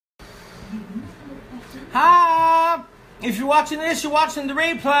Hi! If you're watching this, you're watching the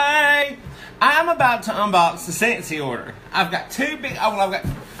replay. I'm about to unbox the Scentsy order. I've got two big, I've got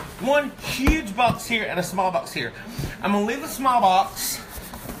one huge box here and a small box here. I'm gonna leave the small box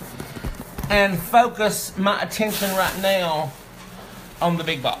and focus my attention right now on the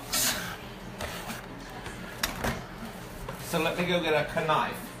big box. So let me go get a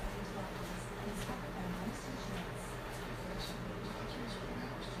knife.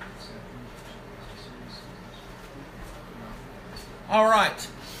 All right,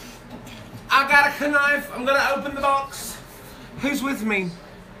 I got a knife. I'm gonna open the box. Who's with me?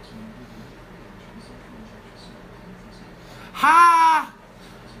 Hi!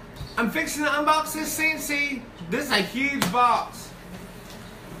 I'm fixing to unbox this Scentsy. This is a huge box.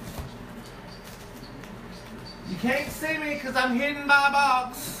 You can't see me because I'm hidden by a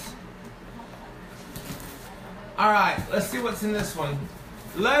box. All right, let's see what's in this one.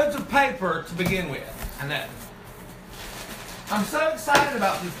 Loads of paper to begin with, I know. I'm so excited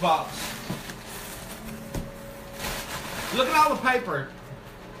about this box. Look at all the paper.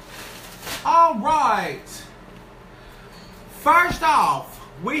 All right. First off,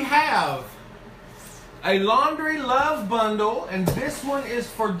 we have a laundry love bundle, and this one is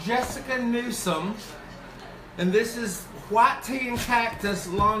for Jessica Newsom. And this is white tea and cactus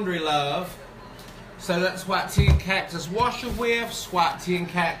laundry love. So that's white tea and cactus washer whiffs, white tea and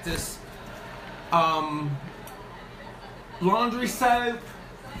cactus laundry soap.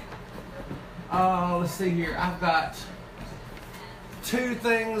 Let's see here. I've got 2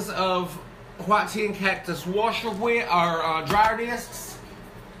 things of white tea and cactus washer whip or dryer discs.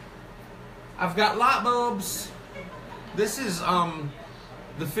 I've got light bulbs. This is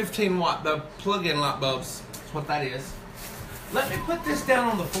the 15 watt, the plug-in light bulbs. That's what that is. Let me put this down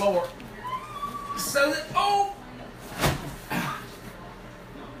on the floor so that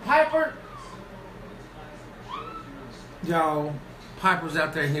Piper. Y'all, Piper's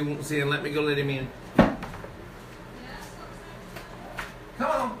out there and he won't see him. Let me go let him in. Come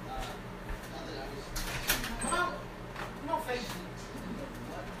on. Come on. Come on, face.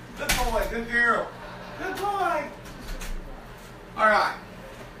 Good boy. Good girl. Good boy. All right.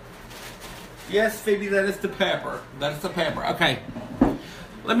 Yes, Phoebe, that is the pepper. That is the pepper. Okay.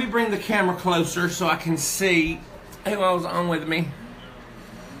 Let me bring the camera closer so I can see who else on with me.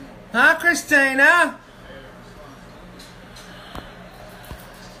 Hi, Christina.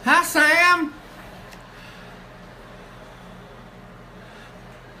 Hi, Sam.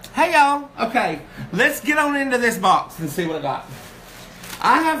 Hey, y'all. Okay, let's get on into this box and see what I got.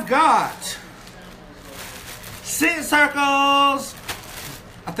 I have got scent circles.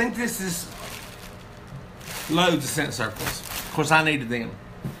 I think this is loads of scent circles. Of course, I needed them.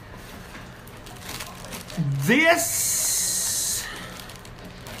 This,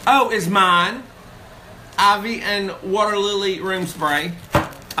 is mine. Ivy and water lily room spray.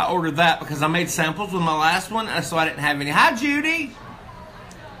 I ordered that because I made samples with my last one, so I didn't have any. Hi, Judy.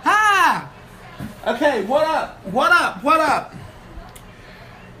 Hi. Okay, what up? What up? What up?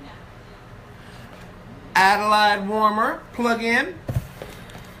 Adelaide warmer plug-in.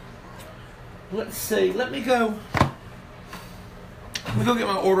 Let's see. Let me go get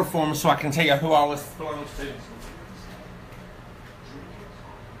my order form so I can tell you who all this belongs to.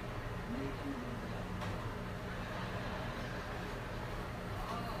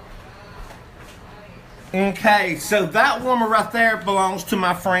 Okay, so that warmer right there belongs to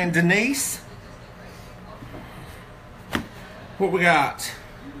my friend Denise. What we got?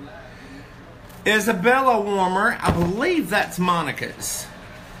 Isabella warmer. I believe that's Monica's.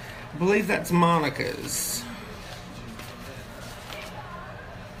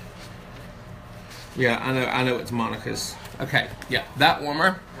 Yeah, I know it's Monica's. Okay, yeah, that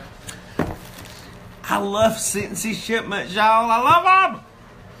warmer. I love Scentsy shipments, y'all. I love them.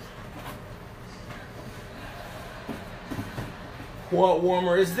 What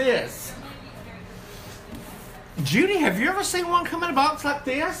warmer is this? Judy, have you ever seen one come in a box like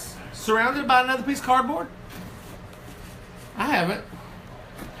this? Surrounded by another piece of cardboard? I haven't.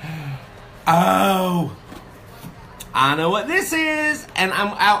 Oh, I know what this is, and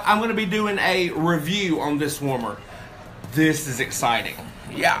I'm going to be doing a review on this warmer. This is exciting.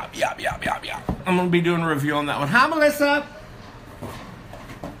 Yeah. I'm going to be doing a review on that one. Hi, Melissa.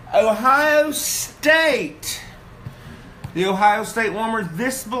 Ohio State. The Ohio State warmer.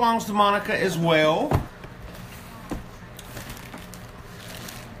 This belongs to Monica as well.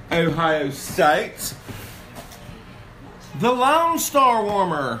 Ohio State. The Lone Star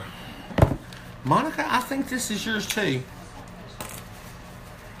warmer. Monica, I think this is yours too.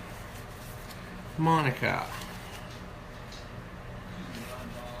 Monica.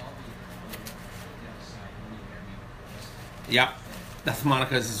 Yep, that's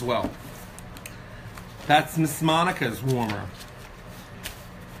Monica's as well. That's Miss Monica's warmer.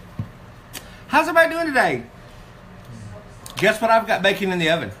 How's everybody doing today? Guess what I've got baking in the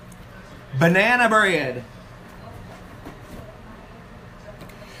oven? Banana bread.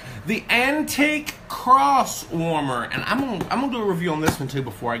 The Antique Cross Warmer. And I'm gonna do a review on this one too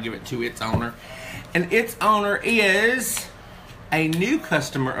before I give it to its owner. And its owner is a new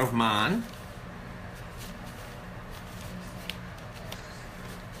customer of mine.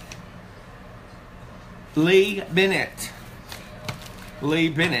 Lee Bennett. Lee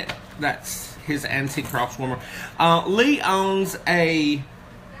Bennett. That's his Antique Cross Warmer. Lee owns a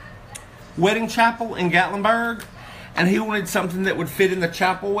wedding chapel in Gatlinburg, and he wanted something that would fit in the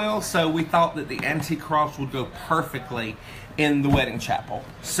chapel well, so we thought that the Antique Cross would go perfectly in the wedding chapel.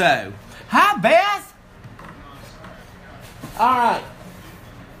 So, hi Beth! Alright.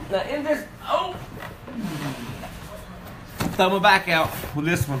 Now in this, throw my back out with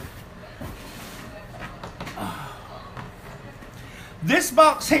this one. This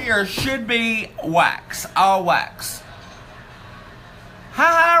box here should be wax, all wax. Hi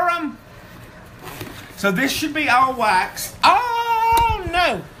Hiram! So this should be all wax. Oh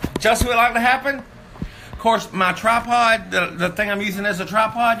no! Just what like to happen? Of course, my tripod, the thing I'm using as a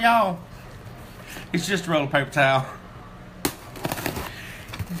tripod, y'all, it's just a roll of paper towel.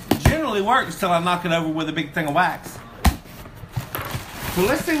 It generally works till I knock it over with a big thing of wax. So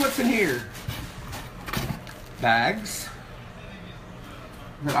let's see what's in here. Bags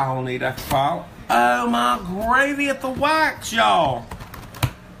that I'll need after file. Oh my gravy at the wax, y'all.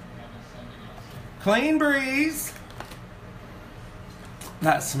 Clean Breeze.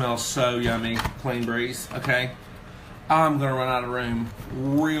 That smells so yummy. Clean Breeze. Okay. I'm gonna run out of room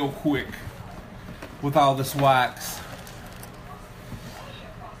real quick with all this wax.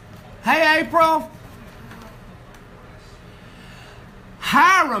 Hey April.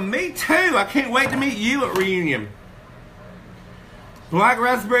 Hiram, me too. I can't wait to meet you at reunion. Black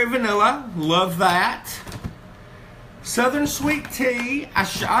Raspberry Vanilla. Love that. Southern Sweet Tea.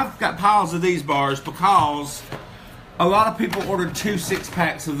 I've got piles of these bars because a lot of people ordered 2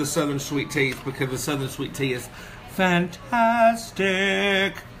 6-packs of the Southern Sweet Teas because the Southern Sweet Tea is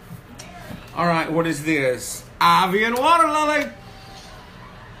fantastic. Alright, what is this? Ivy and Water Lily.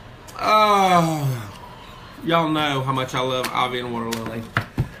 Oh, y'all know how much I love Ivy and Water Lily.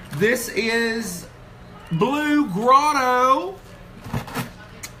 This is Blue Grotto.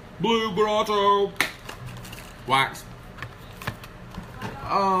 Blue Grotto. Wax.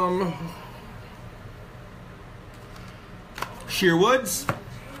 Shearwoods.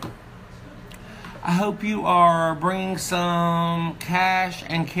 I hope you are bringing some cash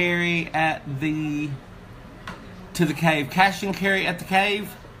and carry to the cave. Cash and carry at the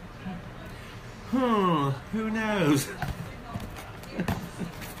cave? Who knows?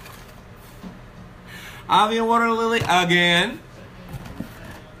 Ivy and Water Lily again.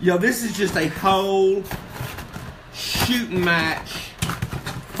 Yo, this is just a whole shooting match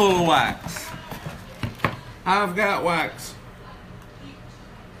full of wax. I've got wax.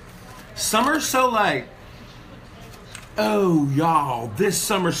 Summer Soleil. Oh, y'all, this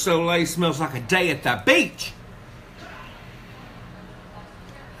Summer Soleil smells like a day at the beach.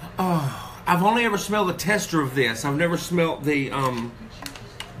 Oh, I've only ever smelled the tester of this. I've never smelled the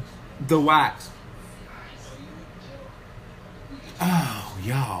wax. Oh,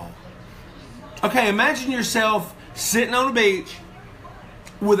 y'all. Okay, imagine yourself sitting on a beach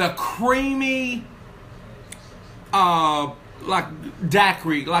with a creamy, like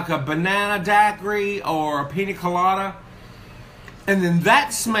daiquiri, like a banana daiquiri or a pina colada. And then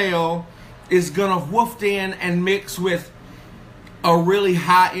that smell is gonna waft in and mix with a really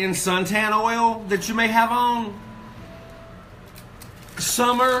high-end suntan oil that you may have on.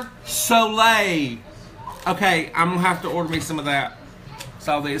 Summer Soleil. Okay, I'm gonna have to order me some of that. That's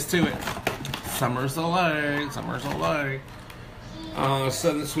all there is to it. Summer Soleil, Summer Soleil.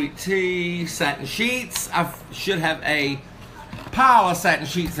 Southern Sweet Tea, satin sheets. I should have a pile of satin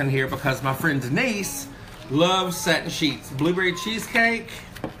sheets in here because my friend Denise loves satin sheets. Blueberry cheesecake.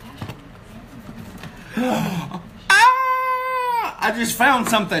 I just found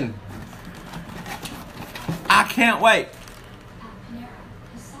something. I can't wait.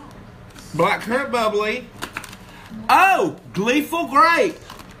 Blackcurrant bubbly. Oh, Gleeful Grape.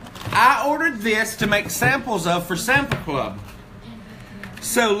 I ordered this to make samples of for Sample Club.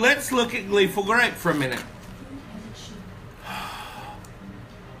 So let's look at Gleeful Grape for a minute.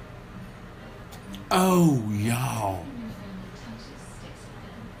 Oh, y'all.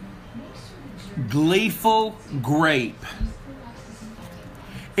 Gleeful Grape.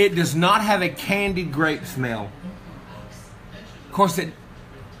 It does not have a candied grape smell. Of course,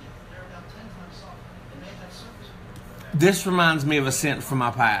 this reminds me of a scent from my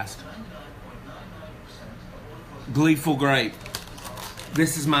past. Gleeful Grape.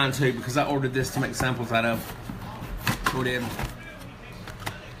 This is mine too because I ordered this to make samples out of. So I did. And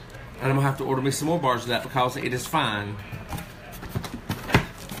I'm going to have to order me some more bars of that because it is fine.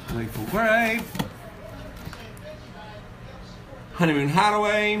 Gleeful Grape. Honeymoon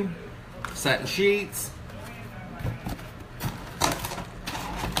Hideaway. Satin Sheets.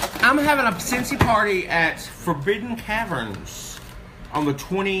 I'm having a Scentsy party at Forbidden Caverns on the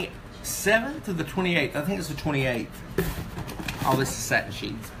 27th or the 28th. I think it's the 28th. All this is Satin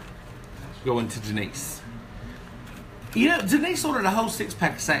Sheets. Going to Denise. You know, Denise ordered a whole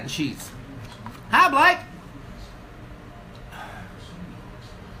 6-pack of Satin Sheets. Hi, Blake.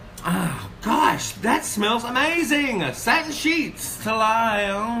 Oh, gosh, that smells amazing. Satin Sheets to lie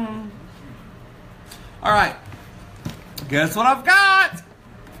on. All right. Guess what I've got?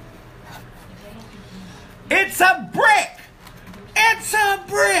 It's a brick! It's a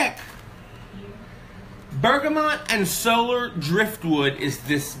brick! Bergamot and Solar Driftwood is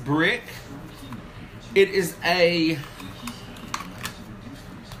this brick. It is a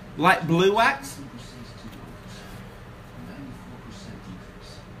light blue wax.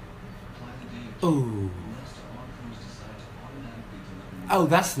 Ooh. Oh,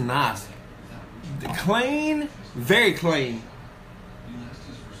 that's nice. Clean, very clean.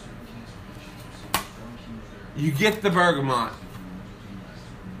 You get the bergamot.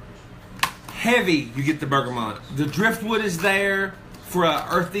 Heavy, you get the bergamot. The driftwood is there for an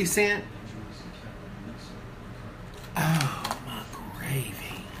earthy scent. Oh, my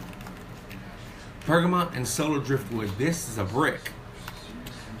gravy. Bergamot and Solar Driftwood. This is a brick.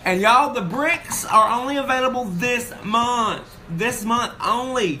 And y'all, the bricks are only available this month. This month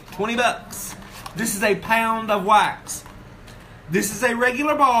only. 20 bucks. This is a pound of wax. This is a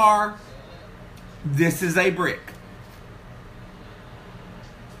regular bar. This is a brick.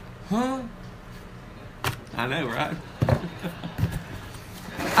 Huh? I know, right?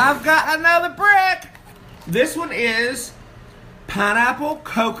 I've got another brick. This one is Pineapple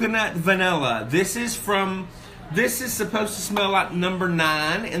Coconut Vanilla. This is supposed to smell like number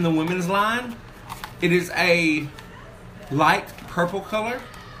 9 in the women's line. It is a light purple color.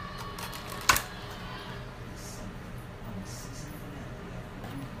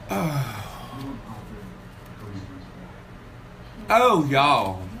 Oh,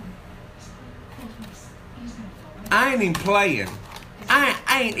 y'all. I ain't even playing. I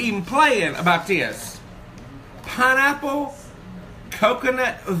ain't even playing about this. Pineapple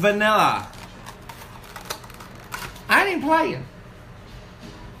Coconut Vanilla. I ain't even playing.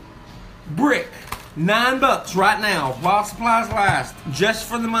 Brick. $9 right now while supplies last. Just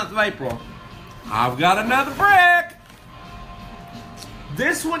for the month of April. I've got another brick.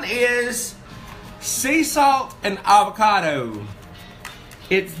 This one is sea salt and avocado.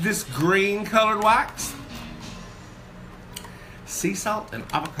 It's this green colored wax. Sea salt and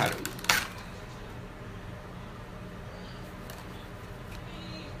avocado.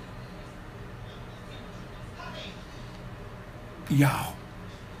 Y'all.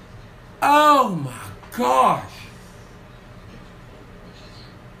 Oh my gosh.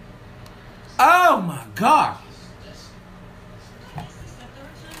 Oh my gosh.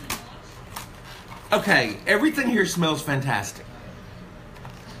 Okay, everything here smells fantastic.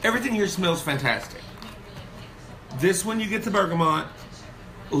 Everything here smells fantastic. This one you get the bergamot,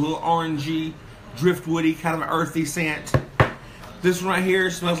 a little orangey, driftwoody, kind of an earthy scent. This one right here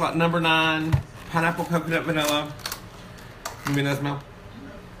smells like number 9, pineapple coconut vanilla. Give me that smell.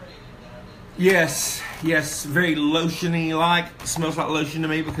 Yes, very lotiony like. Smells like lotion to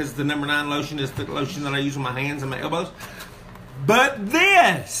me because the number 9 lotion is the lotion that I use on my hands and my elbows. But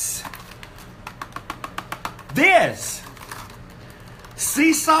this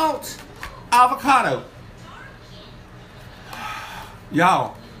sea salt avocado.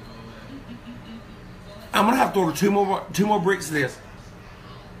 Y'all, I'm gonna have to order two more bricks of this.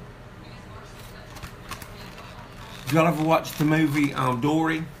 Y'all ever watched the movie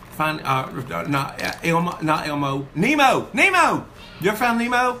Dory? Not Elmo. Nemo. You ever found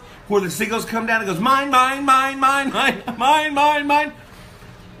Nemo? Where the seagulls come down and goes mine.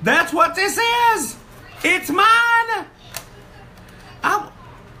 That's what this is. It's mine.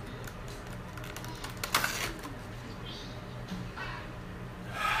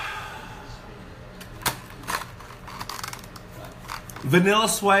 Vanilla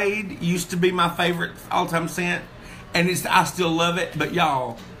Suede used to be my favorite all-time scent, and I still love it. But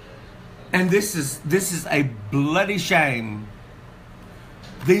y'all, and this is a bloody shame.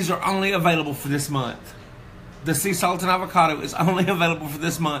 These are only available for this month. The sea salt and avocado is only available for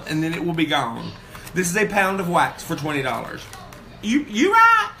this month, and then it will be gone. This is a pound of wax for $20. You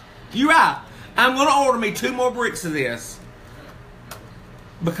right. You right. I'm going to order me 2 more bricks of this.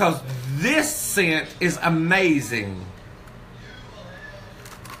 Because this scent is amazing.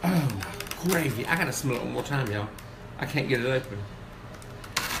 Oh, gravy. I got to smell it one more time, y'all. I can't get it open.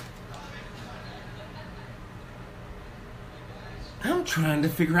 I'm trying to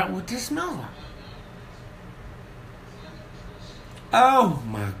figure out what this smells like. Oh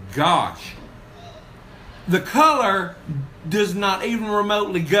my gosh. The color does not even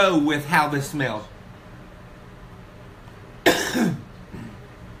remotely go with how this smells.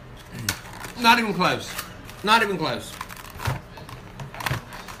 Not even close. Not even close.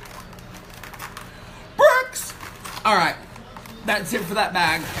 Brooks! Alright. That's it for that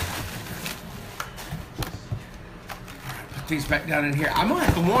bag. Put these back down in here. I'm gonna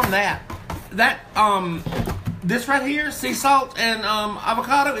have to warm that. This right here, sea salt and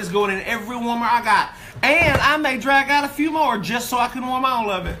avocado, is going in every warmer I got. And I may drag out a few more just so I can warm all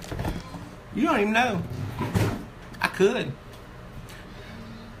of it. You don't even know. I could.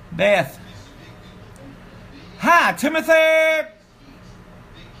 Beth. Hi, Timothy.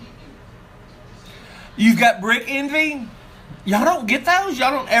 You've got brick envy? Y'all don't get those?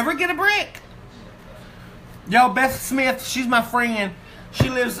 Y'all don't ever get a brick? Y'all, Beth Smith, she's my friend. She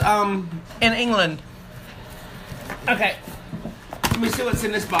lives in England. Okay. Let me see what's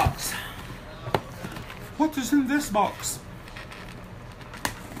in this box. What is in this box?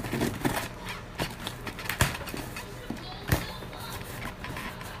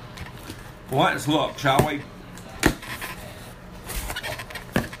 Let's look, shall we?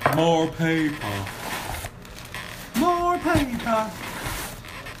 More paper. More paper.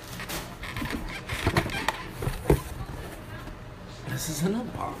 This is another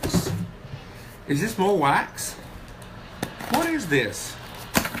box. Is this more wax? What is this?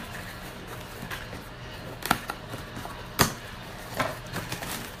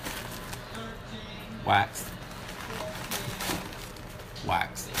 Wax.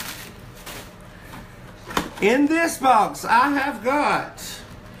 Wax. In this box, I have got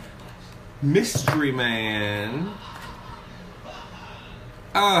Mystery Man.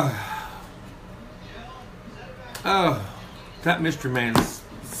 Oh, that Mystery Man's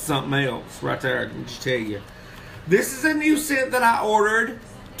something else right there, I can just tell you. This is a new scent that I ordered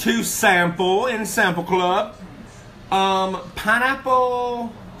to sample in Sample Club.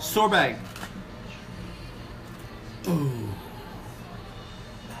 Pineapple sorbet. Ooh.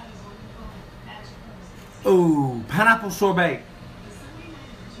 Ooh, pineapple sorbet.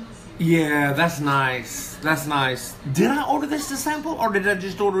 Yeah, that's nice. That's nice. Did I order this to sample, or did I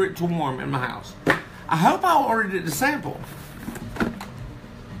just order it to warm in my house? I hope I ordered it to sample.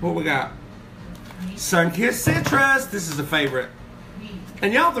 What we got? Sunkissed Citrus. This is a favorite.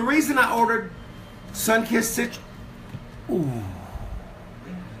 And y'all, the reason I ordered Sunkissed Citrus... Ooh.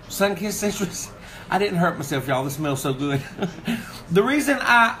 Sunkissed Citrus. I didn't hurt myself, y'all. This smells so good. The reason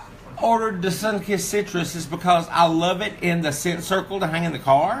I ordered the Sunkissed Citrus is because I love it in the scent circle to hang in the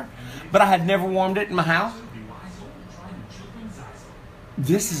car, but I had never warmed it in my house.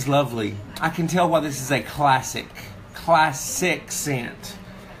 This is lovely. I can tell why this is a classic scent.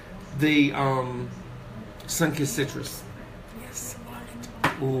 The Sunkissed Citrus. Yes,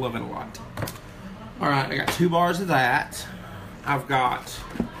 I love it a lot. Alright, I got 2 bars of that. I've got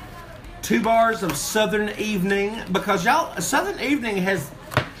 2 bars of Southern Evening, because y'all, Southern Evening,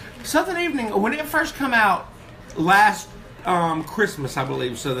 when it first came out last Christmas, I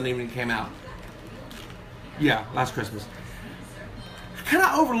believe Southern Evening came out. Yeah, last Christmas. I kind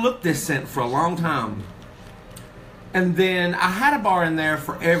of overlooked this scent for a long time. And then I had a bar in there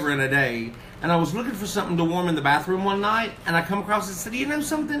forever and a day, and I was looking for something to warm in the bathroom one night, and I come across it and said, you know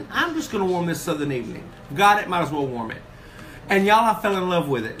something? I'm just going to warm this Southern Evening. Got it, might as well warm it. And y'all, I fell in love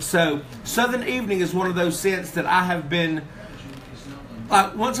with it. So Southern Evening is one of those scents that I have been,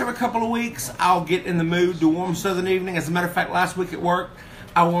 once every couple of weeks, I'll get in the mood to warm Southern Evening. As a matter of fact, last week at work,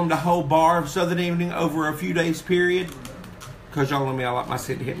 I warmed a whole bar of Southern Evening over a few days period. Because y'all know me, I like my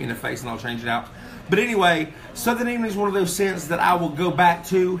scent to hit me in the face and I'll change it out. But anyway, Southern Evening is one of those scents that I will go back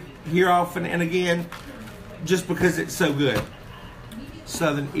to here often and again, just because it's so good.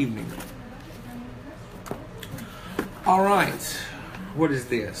 Southern Evening. All right, what is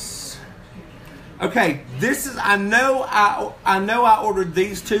this? Okay, this is, I know I ordered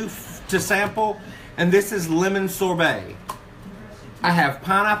these 2 to sample, and this is lemon sorbet. I have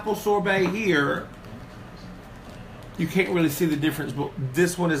pineapple sorbet here. You can't really see the difference, but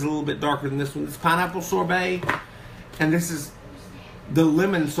this one is a little bit darker than this one. It's pineapple sorbet, and this is the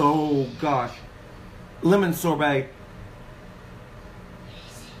lemon, so, oh gosh. lemon sorbet.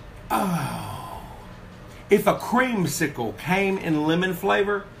 Oh. If a creamsicle came in lemon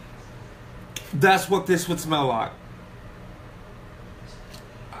flavor, that's what this would smell like.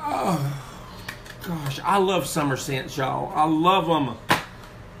 Oh, gosh. I love summer scents, y'all. I love them.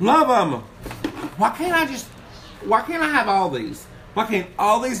 Love them. Why can't I have all these? Why can't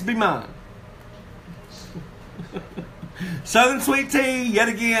all these be mine? Southern Sweet Tea, yet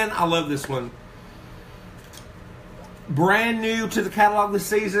again, I love this one. Brand new to the catalog this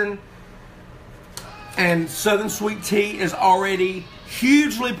season. And Southern Sweet Tea is already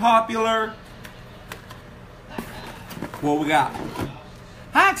hugely popular. What we got?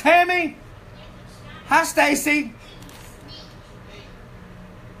 Hi, Tammy. Hi, Stacy.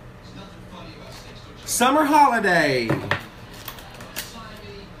 Summer Holiday.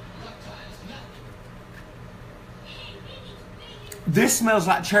 This smells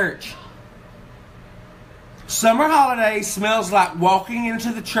like church. Summer Holiday smells like walking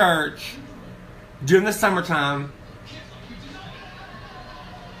into the church during the summertime.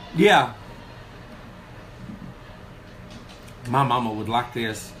 Yeah. My mama would like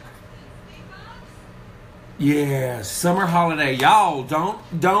this. Yeah, Summer Holiday. Y'all,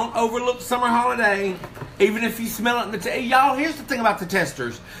 don't overlook Summer Holiday. Even if you smell it in the y'all, here's the thing about the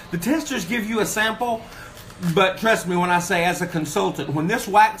testers. The testers give you a sample, but trust me when I say as a consultant, when this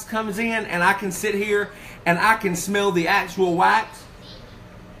wax comes in and I can sit here and I can smell the actual wax,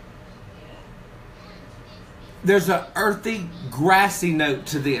 there's an earthy, grassy note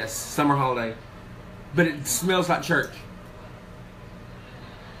to this Summer Holiday, but it smells like church.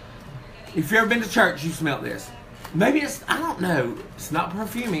 If you've ever been to church, you smelled this. Maybe it's, I don't know, it's not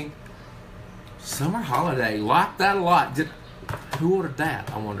perfuming. Summer Holiday, like that a lot. Who ordered that,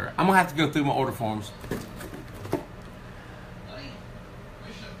 I wonder? I'm going to have to go through my order forms.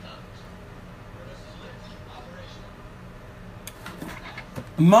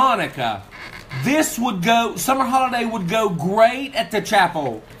 Monica. This would go, Summer Holiday would go great at the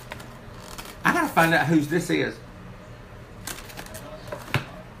chapel. I got to find out whose this is.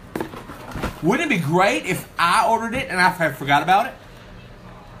 Wouldn't it be great if I ordered it and I forgot about it?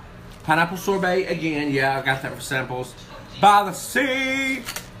 Pineapple sorbet again. Yeah, I got that for samples. By the Sea.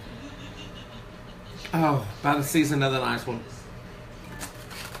 Oh, By the Sea is another nice one.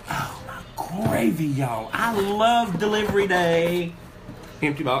 Oh, my gravy, y'all. I love delivery day.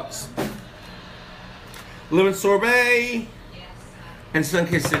 Empty box. Lemon sorbet. And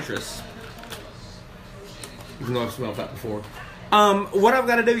sun-kissed citrus. Even though I've smelled that before. What I've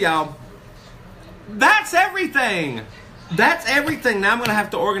got to do, y'all. That's everything. That's everything. Now I'm going to have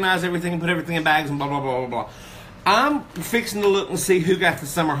to organize everything and put everything in bags and blah, blah, blah, blah, blah. I'm fixing to look and see who got the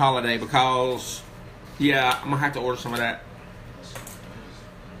Summer Holiday because, yeah, I'm going to have to order some of that.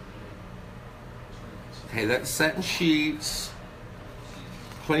 Okay, that's Satin Sheets.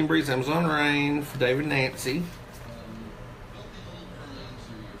 Clean Breeze Amazon Rain for David and Nancy.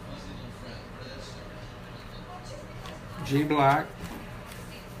 G Black.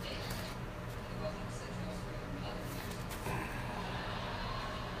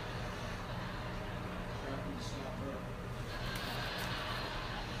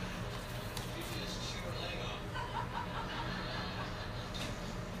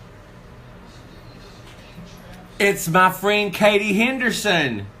 It's my friend Katie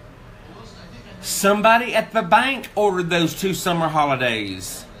Henderson. Somebody at the bank ordered those 2 Summer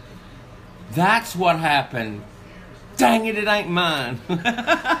Holidays. That's what happened. Dang it, it ain't mine.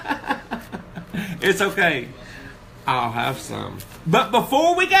 It's okay. I'll have some. But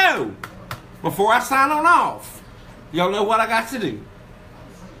before we go, before I sign on off, y'all know what I got to do.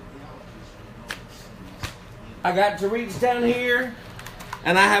 I got to reach down here.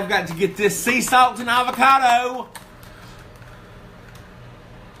 And I have got to get this sea salt and avocado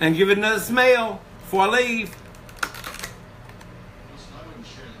and give it another smell before I leave.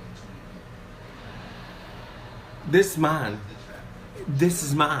 This is mine. This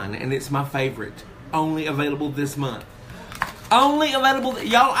is mine, and it's my favorite. Only available this month. Only available,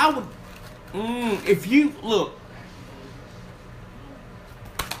 y'all. I would, if you look,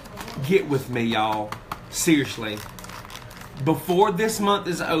 get with me, y'all. Seriously. Before this month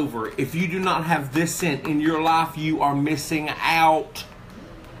is over, if you do not have this scent in your life, you are missing out.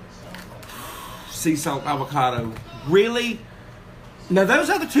 Sea salt avocado. Really? Now,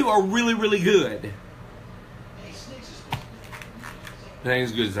 those other 2 are really, really good. It ain't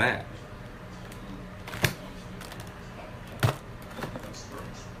as good as that.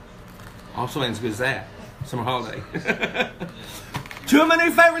 Also ain't as good as that. Summer Holiday. 2 of my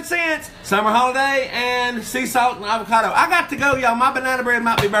new favorite scents, Summer Holiday and sea salt and avocado. I got to go, y'all. My banana bread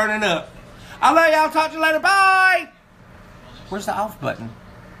might be burning up. I love y'all. Talk to you later. Bye. Where's the off button?